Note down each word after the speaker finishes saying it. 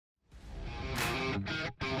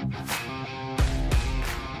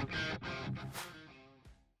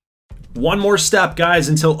One more step, guys,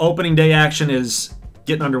 until opening day action is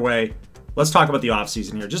getting underway. Let's talk about the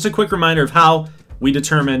offseason here. Just a quick reminder of how we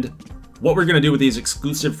determined what we're going to do with these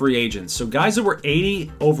exclusive free agents. So guys that were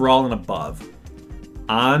 80 overall and above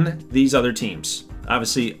on these other teams.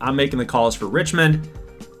 Obviously, I'm making the calls for Richmond.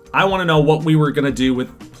 I want to know what we were going to do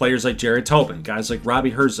with players like Jared Tobin, guys like Robbie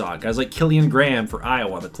Herzog, guys like Killian Graham for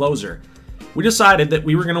Iowa, the closer. We decided that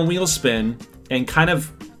we were going to wheel spin and kind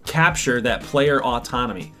of capture that player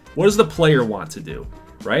autonomy. What does the player want to do,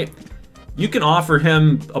 right? You can offer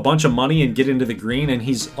him a bunch of money and get into the green, and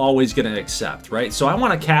he's always going to accept, right? So I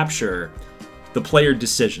want to capture the player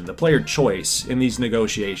decision, the player choice in these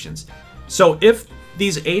negotiations. So if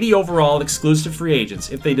these 80 overall exclusive free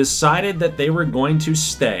agents, if they decided that they were going to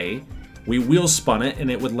stay, we wheel spun it and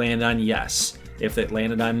it would land on yes. If it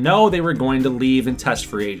landed on no, they were going to leave and test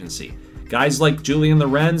free agency. Guys like Julian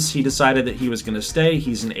Lorenz, he decided that he was going to stay.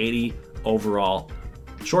 He's an 80 overall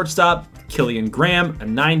shortstop. Killian Graham, a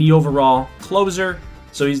 90 overall closer.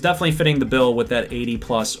 So he's definitely fitting the bill with that 80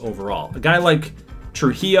 plus overall. A guy like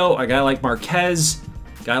Trujillo, a guy like Marquez,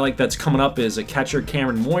 a guy like that's coming up is a catcher,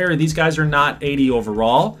 Cameron Moyer. These guys are not 80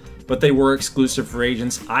 overall, but they were exclusive free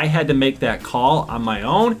agents. I had to make that call on my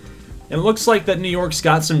own. And it looks like that New York's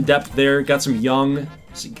got some depth there, got some young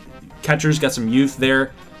catchers, got some youth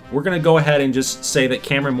there. We're going to go ahead and just say that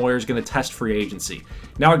Cameron Moyer is going to test free agency.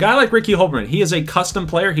 Now, a guy like Ricky Holberman, he is a custom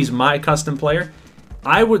player. He's my custom player.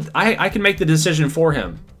 I can make the decision for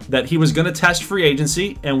him that he was going to test free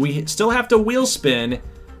agency, and we still have to wheel spin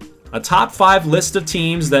a top 5 list of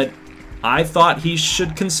teams that I thought he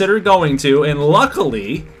should consider going to, and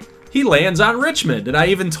luckily, he lands on Richmond. And I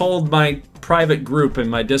even told my private group in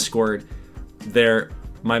my Discord there,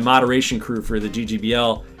 my moderation crew for the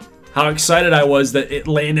GGBL, how excited I was that it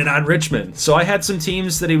landed on Richmond. So I had some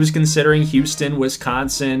teams that he was considering: Houston,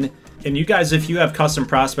 Wisconsin. And you guys, if you have custom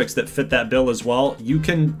prospects that fit that bill as well, you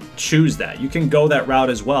can choose that. You can go that route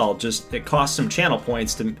as well. Just it costs some channel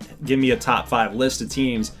points to give me a top 5 list of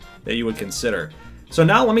teams that you would consider. So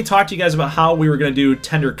now let me talk to you guys about how we were going to do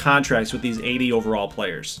tender contracts with these 80 overall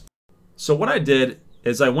players. So what I did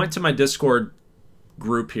is I went to my Discord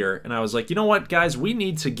group here and I was like, you know what, guys, we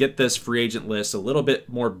need to get this free agent list a little bit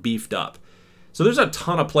more beefed up. So there's a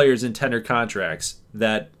ton of players in tender contracts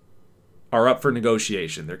that are up for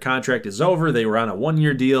negotiation. Their contract is over. They were on a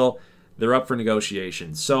 1-year deal. They're up for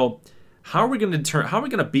negotiation. So how are we going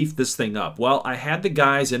to beef this thing up? Well, I had the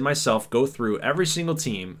guys and myself go through every single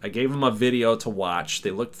team. I gave them a video to watch.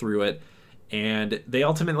 They looked through it, and they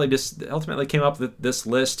ultimately came up with this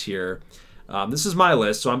list here. This is my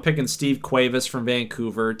list, so I'm picking Steve Cuevas from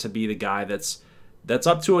Vancouver to be the guy that's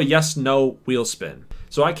up to a yes/no wheel spin.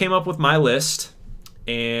 So I came up with my list,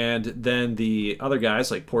 and then the other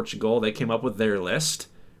guys like Portugal, they came up with their list,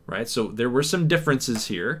 right? So there were some differences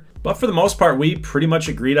here, but for the most part, we pretty much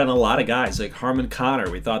agreed on a lot of guys. Like Harmon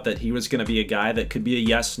Connor, we thought that he was going to be a guy that could be a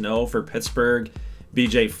yes/no for Pittsburgh.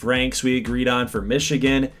 BJ Franks we agreed on for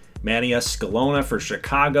Michigan. Manny Escalona for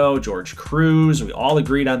Chicago, George Cruz, we all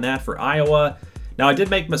agreed on that for Iowa. Now, I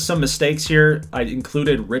did make some mistakes here. I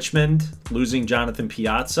included Richmond losing Jonathan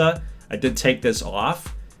Piazza. I did take this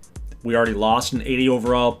off. We already lost an 80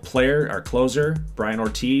 overall player, our closer, Brian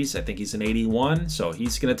Ortiz. I think he's an 81, so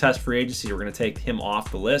he's going to test free agency. We're going to take him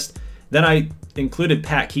off the list. Then I included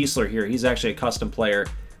Pat Kiesler here. He's actually a custom player.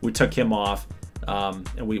 We took him off,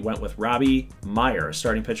 and we went with Robbie Meyer, a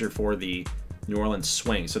starting pitcher for the New Orleans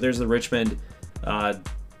Swing. So there's the Richmond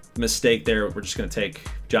mistake there. We're just going to take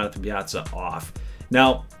Jonathan Piazza off.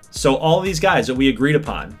 Now, so all these guys that we agreed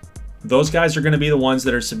upon, those guys are going to be the ones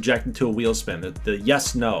that are subjected to a wheel spin, the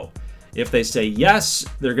yes/no. If they say yes,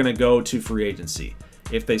 they're going to go to free agency.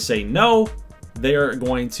 If they say no, they are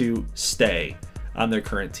going to stay on their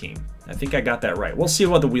current team. I think I got that right. We'll see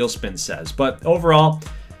what the wheel spin says. But overall,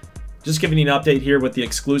 just giving you an update here with the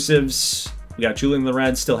exclusives. We got Julian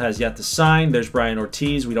Lorenz, still has yet to sign. There's Brian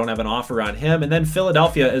Ortiz. We don't have an offer on him. And then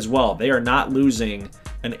Philadelphia as well. They are not losing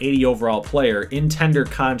an 80 overall player in tender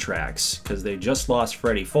contracts because they just lost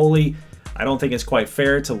Freddie Foley. I don't think it's quite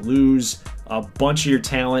fair to lose a bunch of your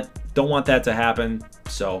talent. Don't want that to happen.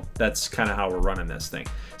 So that's kind of how we're running this thing.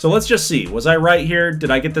 So let's just see. Was I right here?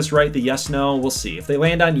 Did I get this right? The yes/no? We'll see. If they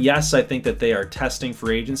land on yes, I think that they are testing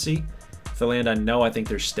free agency. If they land on no, I think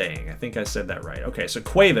they're staying. I think I said that right. Okay, so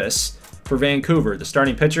Cuevas for Vancouver, the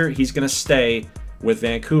starting pitcher, he's going to stay with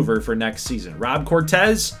Vancouver for next season. Rob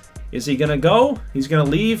Cortez, is he going to go? He's going to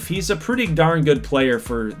leave. He's a pretty darn good player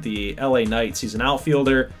for the LA Knights. He's an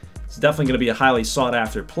outfielder. He's definitely going to be a highly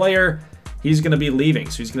sought-after player. He's going to be leaving,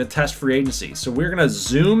 so he's going to test free agency. So we're going to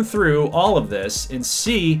zoom through all of this and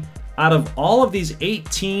see, out of all of these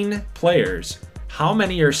 18 players, How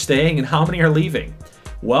many are staying and how many are leaving?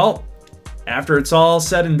 Well, after it's all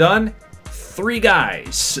said and done, 3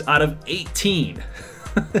 guys out of 18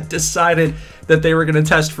 decided that they were going to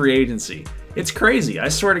test free agency. It's crazy. I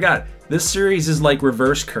swear to God, this series is like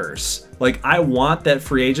reverse curse. Like, I want that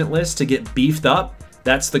free agent list to get beefed up.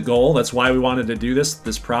 That's the goal. That's why we wanted to do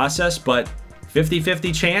this process. But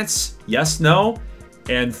 50-50 chance, yes, no.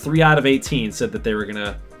 And 3 out of 18 said that they were going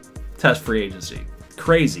to test free agency.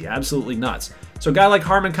 Crazy. Absolutely nuts. So a guy like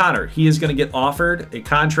Harmon Connor, he is going to get offered a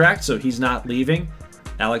contract, so he's not leaving.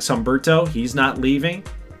 Alex Humberto, he's not leaving.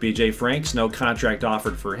 BJ Franks, no contract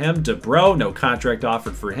offered for him. DeBro, no contract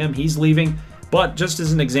offered for him. He's leaving. But just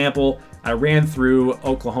as an example, I ran through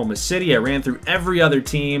Oklahoma City. I ran through every other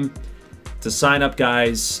team to sign up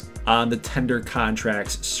guys on the tender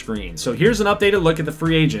contracts screen. So here's an updated look at the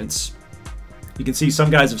free agents. You can see some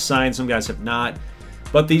guys have signed, some guys have not.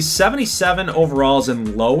 But these 77 overalls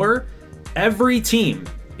and lower, every team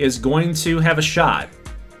is going to have a shot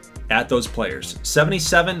at those players.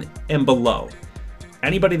 77 and below.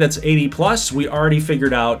 Anybody that's 80 plus, we already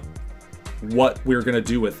figured out what we're going to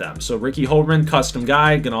do with them. So Ricky Holderman, custom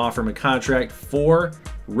guy, going to offer him a contract for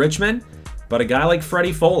Richmond. But a guy like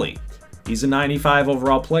Freddie Foley, he's a 95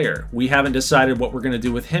 overall player. We haven't decided what we're going to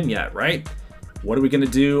do with him yet, right? What are we going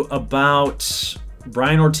to do about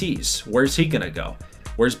Brian Ortiz? Where's he going to go?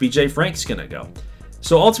 Where's BJ Franks going to go?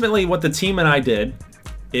 So ultimately what the team and I did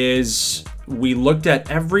is we looked at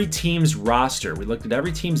every team's roster. We looked at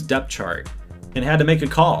every team's depth chart and had to make a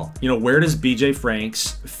call. You know, where does BJ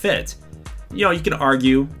Franks fit? You know, you can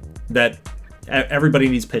argue that everybody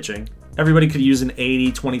needs pitching. Everybody could use an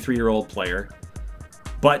 80, 23-year-old player.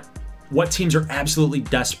 But what teams are absolutely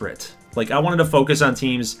desperate? Like, I wanted to focus on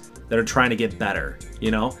teams that are trying to get better,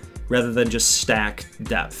 you know, rather than just stack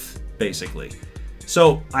depth, basically.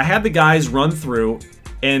 So I had the guys run through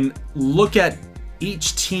and look at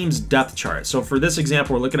each team's depth chart. So for this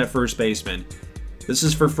example, we're looking at first baseman. This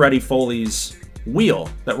is for Freddie Foley's wheel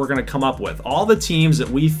that we're going to come up with. All the teams that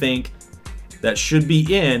we think that should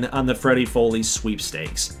be in on the Freddie Foley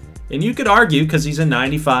sweepstakes. And you could argue, because he's a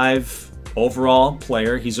 95 overall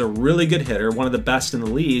player, he's a really good hitter, one of the best in the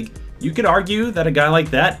league, you could argue that a guy like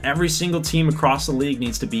that, every single team across the league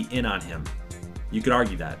needs to be in on him. You could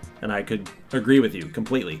argue that, and I could agree with you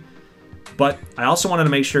completely. But I also wanted to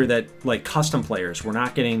make sure that, like, custom players were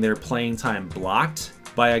not getting their playing time blocked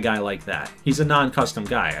by a guy like that. He's a non-custom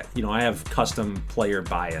guy. You know, I have custom player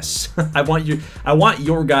bias. I want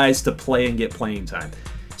your guys to play and get playing time.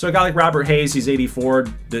 So a guy like Robert Hayes, he's 84.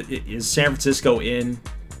 Is San Francisco in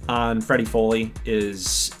on Freddie Foley?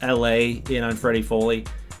 Is LA in on Freddie Foley?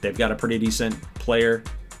 They've got a pretty decent player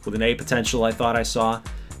with an A potential, I thought I saw.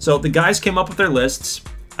 So the guys came up with their lists.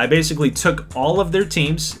 I basically took all of their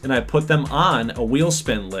teams and I put them on a wheel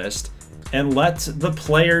spin list and let the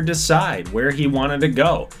player decide where he wanted to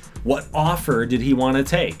go. What offer did he want to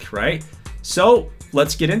take, right? So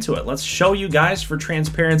let's get into it. Let's show you guys, for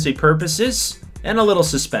transparency purposes and a little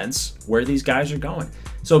suspense, where these guys are going.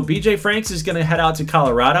 So BJ Franks is going to head out to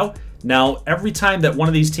Colorado. Now, every time that one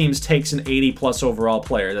of these teams takes an 80 plus overall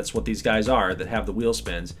player, that's what these guys are that have the wheel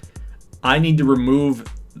spins, I need to remove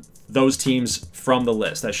those teams from the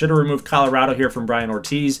list. I should have removed Colorado here from Brian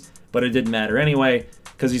Ortiz, but it didn't matter anyway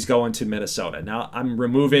because he's going to Minnesota. Now I'm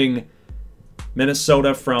removing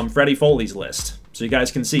Minnesota from Freddie Foley's list. So you guys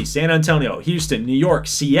can see San Antonio, Houston, New York,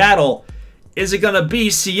 Seattle. Is it going to be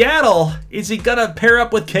Seattle? Is he going to pair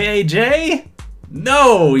up with KAJ?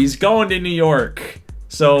 No, he's going to New York.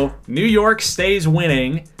 So New York stays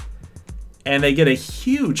winning, and they get a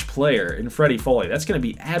huge player in Freddie Foley. That's going to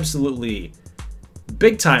be absolutely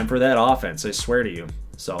big time for that offense, I swear to you.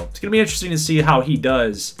 So it's going to be interesting to see how he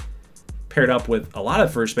does paired up with a lot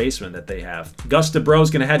of first basemen that they have. Gus DeBro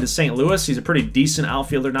is going to head to St. Louis. He's a pretty decent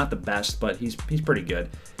outfielder, not the best, but he's pretty good.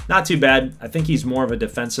 Not too bad. I think he's more of a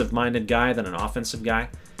defensive-minded guy than an offensive guy.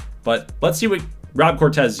 But let's see what Rob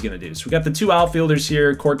Cortez is going to do. So we got the two outfielders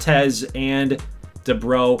here, Cortez and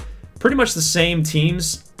DeBro. Pretty much the same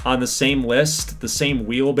teams on the same list, the same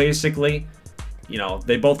wheel basically. You know,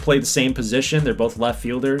 they both play the same position. They're both left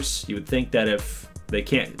fielders. You would think that if they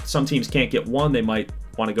can't, some teams can't get one, they might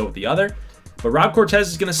want to go with the other. But Rob Cortez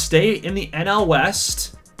is going to stay in the NL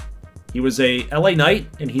West. He was a LA Knight,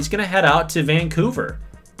 and he's going to head out to Vancouver.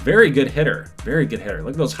 Very good hitter. Very good hitter.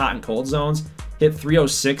 Look at those hot and cold zones. Hit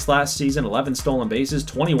 306 last season, 11 stolen bases,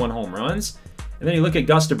 21 home runs. And then you look at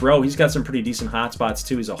Gus DeBro. He's got some pretty decent hot spots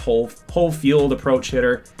too. He's a whole field approach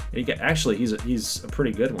hitter. And actually, he's a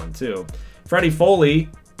pretty good one too. Freddie Foley,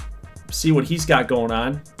 see what he's got going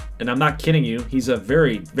on. And I'm not kidding you. He's a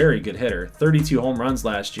very, very good hitter. 32 home runs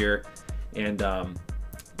last year and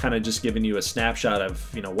kind of just giving you a snapshot of,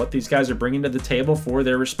 you know, what these guys are bringing to the table for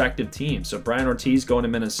their respective teams. So Brian Ortiz going to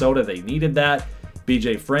Minnesota, they needed that.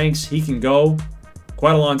 BJ Franks, he can go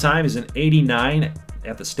quite a long time. He's an 89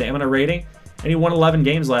 at the stamina rating, and he won 11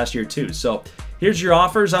 games last year too. So here's your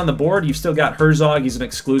offers on the board. You've still got Herzog, he's an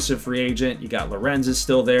exclusive free agent. You got Lorenz is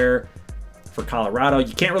still there for Colorado.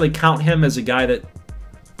 You can't really count him as a guy that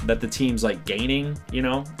the team's like gaining, you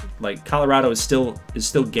know, like Colorado is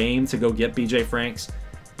still game to go get BJ Franks.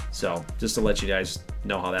 So just to let you guys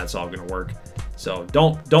know how that's all going to work. So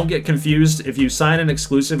don't get confused. If you sign an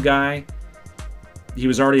exclusive guy, he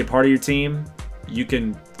was already a part of your team, you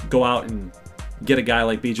can go out and get a guy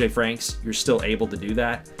like BJ Franks. You're still able to do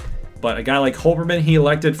that. But a guy like Holberman, he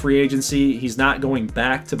elected free agency. He's not going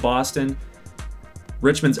back to Boston.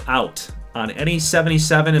 Richmond's out on any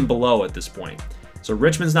 77 and below at this point. So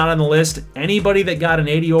Richmond's not on the list. Anybody that got an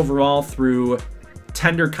 80 overall through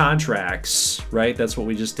tender contracts, right? That's what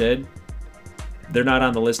we just did. They're not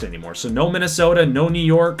on the list anymore. So no Minnesota, no New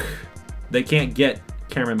York. They can't get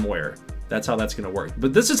Cameron Moyer. That's how that's going to work.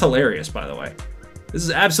 But this is hilarious, by the way. This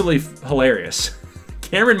is absolutely hilarious.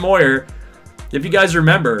 Cameron Moyer, if you guys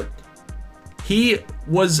remember, he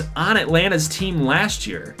was on Atlanta's team last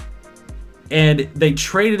year. And they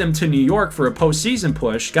traded him to New York for a postseason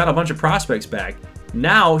push, got a bunch of prospects back.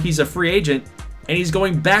 Now he's a free agent, and he's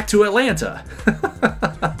going back to Atlanta.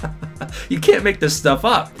 You can't make this stuff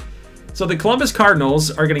up. So the Columbus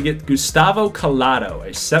Cardinals are going to get Gustavo Collado,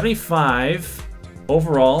 a 75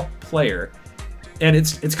 overall player. And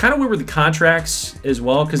it's kind of weird with the contracts as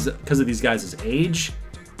well because of these guys' age.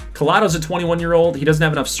 Collado's a 21-year-old. He doesn't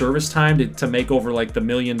have enough service time to make over like the $1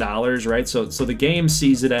 million, right? So the game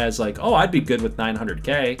sees it as like, oh, I'd be good with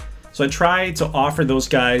 $900K. So I try to offer those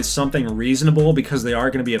guys something reasonable because they are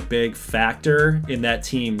going to be a big factor in that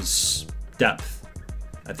team's depth.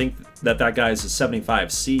 I think that guy's a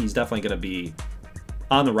 75C. He's definitely going to be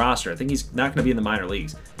on the roster. I think he's not going to be in the minor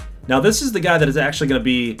leagues. Now, this is the guy that is actually going to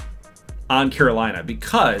be on Carolina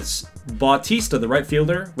because Bautista, the right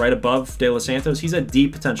fielder, right above De Los Santos, he's a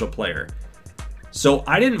deep potential player. So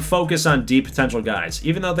I didn't focus on deep potential guys.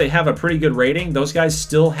 Even though they have a pretty good rating, those guys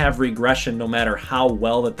still have regression no matter how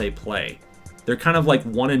well that they play. They're kind of like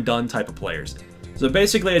one and done type of players. So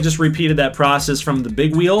basically I just repeated that process from the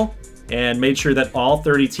big wheel and made sure that all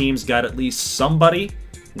 30 teams got at least somebody,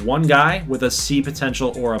 one guy with a C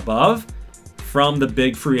potential or above from the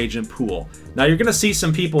big free agent pool. Now you're going to see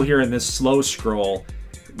some people here in this slow scroll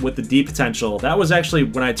with the D potential. That was actually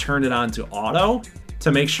when I turned it on to auto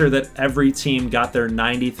to make sure that every team got their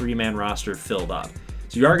 93-man roster filled up.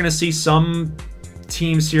 So you are going to see some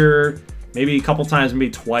teams here, maybe a couple times, maybe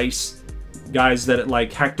twice, guys that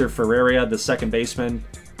like Hector Ferreira, the second baseman,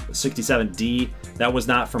 67D. That was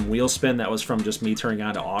not from wheel spin. That was from just me turning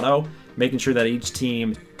on to auto, making sure that each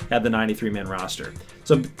team had the 93-man roster.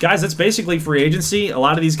 So guys, that's basically free agency. A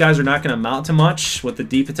lot of these guys are not going to amount to much with the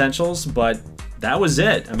D potentials, but that was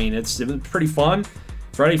it. I mean, it was pretty fun.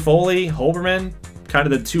 Freddie Foley, Holberman,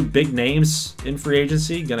 kind of the two big names in free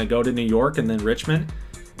agency, going to go to New York and then Richmond.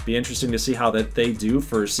 Be interesting to see how that they do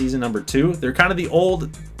for season number 2. They're kind of the old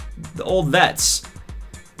vets.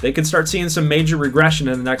 They could start seeing some major regression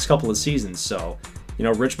in the next couple of seasons. So, you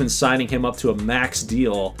know, Richmond signing him up to a max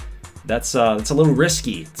deal, that's a little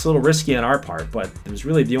risky. It's a little risky on our part, but it was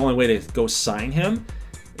really the only way to go sign him.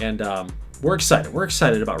 And we're excited. We're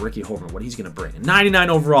excited about Ricky Holberman, what he's going to bring. 99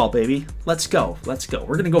 overall, baby. Let's go. Let's go.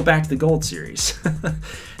 We're going to go back to the Gold Series.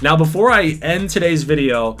 Now, before I end today's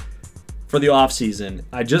video for the offseason,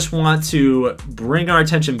 I just want to bring our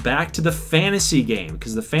attention back to the fantasy game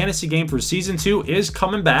because the fantasy game for Season 2 is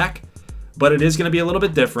coming back, but it is going to be a little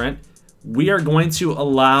bit different. We are going to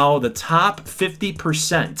allow the top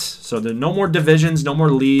 50%. So there are no more divisions, no more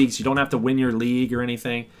leagues. You don't have to win your league or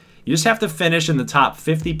anything. You just have to finish in the top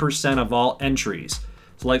 50% of all entries.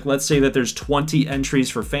 So like, let's say that there's 20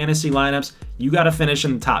 entries for fantasy lineups. You got to finish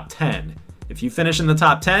in the top 10. If you finish in the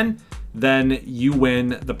top 10, then you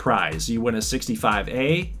win the prize. You win a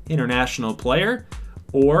 65A international player,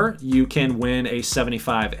 or you can win a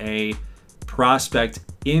 75A prospect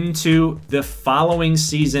into the following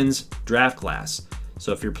season's draft class.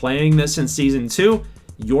 So if you're playing this in Season 2,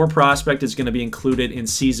 your prospect is going to be included in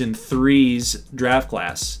Season 3's draft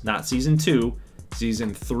class, not Season 2,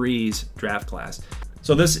 Season 3's draft class.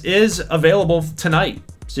 So this is available tonight.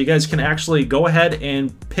 So you guys can actually go ahead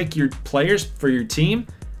and pick your players for your team.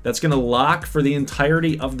 That's going to lock for the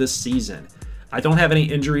entirety of the season. I don't have any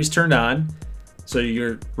injuries turned on, so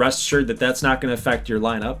you're rest assured that that's not going to affect your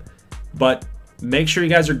lineup. But make sure you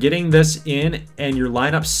guys are getting this in and your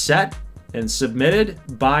lineup set and submitted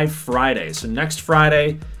by Friday. So next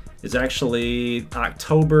Friday, is actually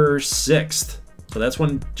October 6th. So that's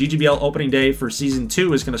when GGBL opening day for Season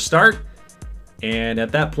 2 is going to start. And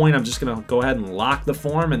at that point, I'm just going to go ahead and lock the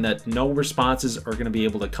form and that no responses are going to be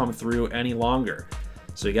able to come through any longer.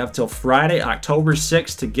 So you have till Friday, October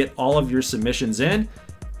 6th to get all of your submissions in.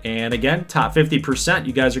 And again, top 50%,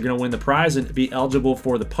 you guys are going to win the prize and be eligible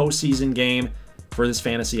for the postseason game for this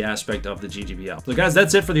fantasy aspect of the GGBL. So guys,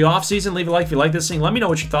 that's it for the offseason. Leave a like if you like this thing. Let me know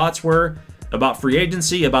what your thoughts were about free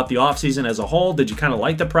agency, about the offseason as a whole. Did you kind of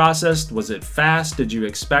like the process? Was it fast? Did you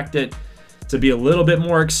expect it to be a little bit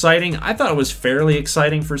more exciting? I thought it was fairly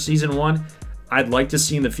exciting for Season 1. I'd like to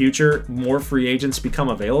see in the future more free agents become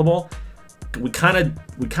available. We kind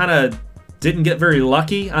of didn't get very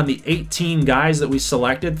lucky on the 18 guys that we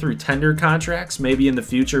selected through tender contracts. Maybe in the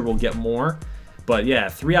future we'll get more. But yeah,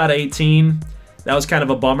 3 out of 18, that was kind of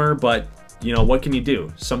a bummer, but you know, what can you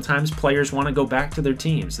do? Sometimes players want to go back to their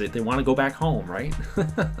teams. They want to go back home, right?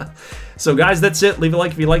 So guys, that's it. Leave a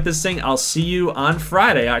like if you like this thing. I'll see you on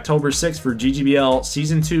Friday, October 6th for GGBL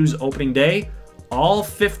Season 2's opening day. All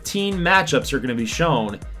 15 matchups are going to be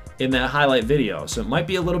shown in that highlight video. So it might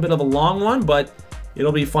be a little bit of a long one, but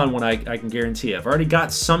it'll be fun one, I can guarantee. I've already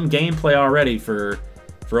got some gameplay already for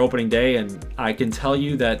opening day, and I can tell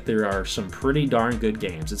you that there are some pretty darn good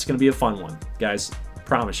games. It's going to be a fun one, guys.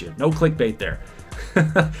 Promise you. No clickbait there.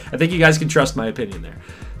 I think you guys can trust my opinion there.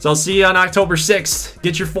 So I'll see you on October 6th.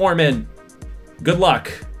 Get your form in. Good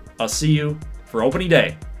luck. I'll see you for opening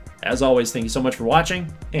day. As always, thank you so much for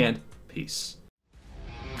watching, and peace.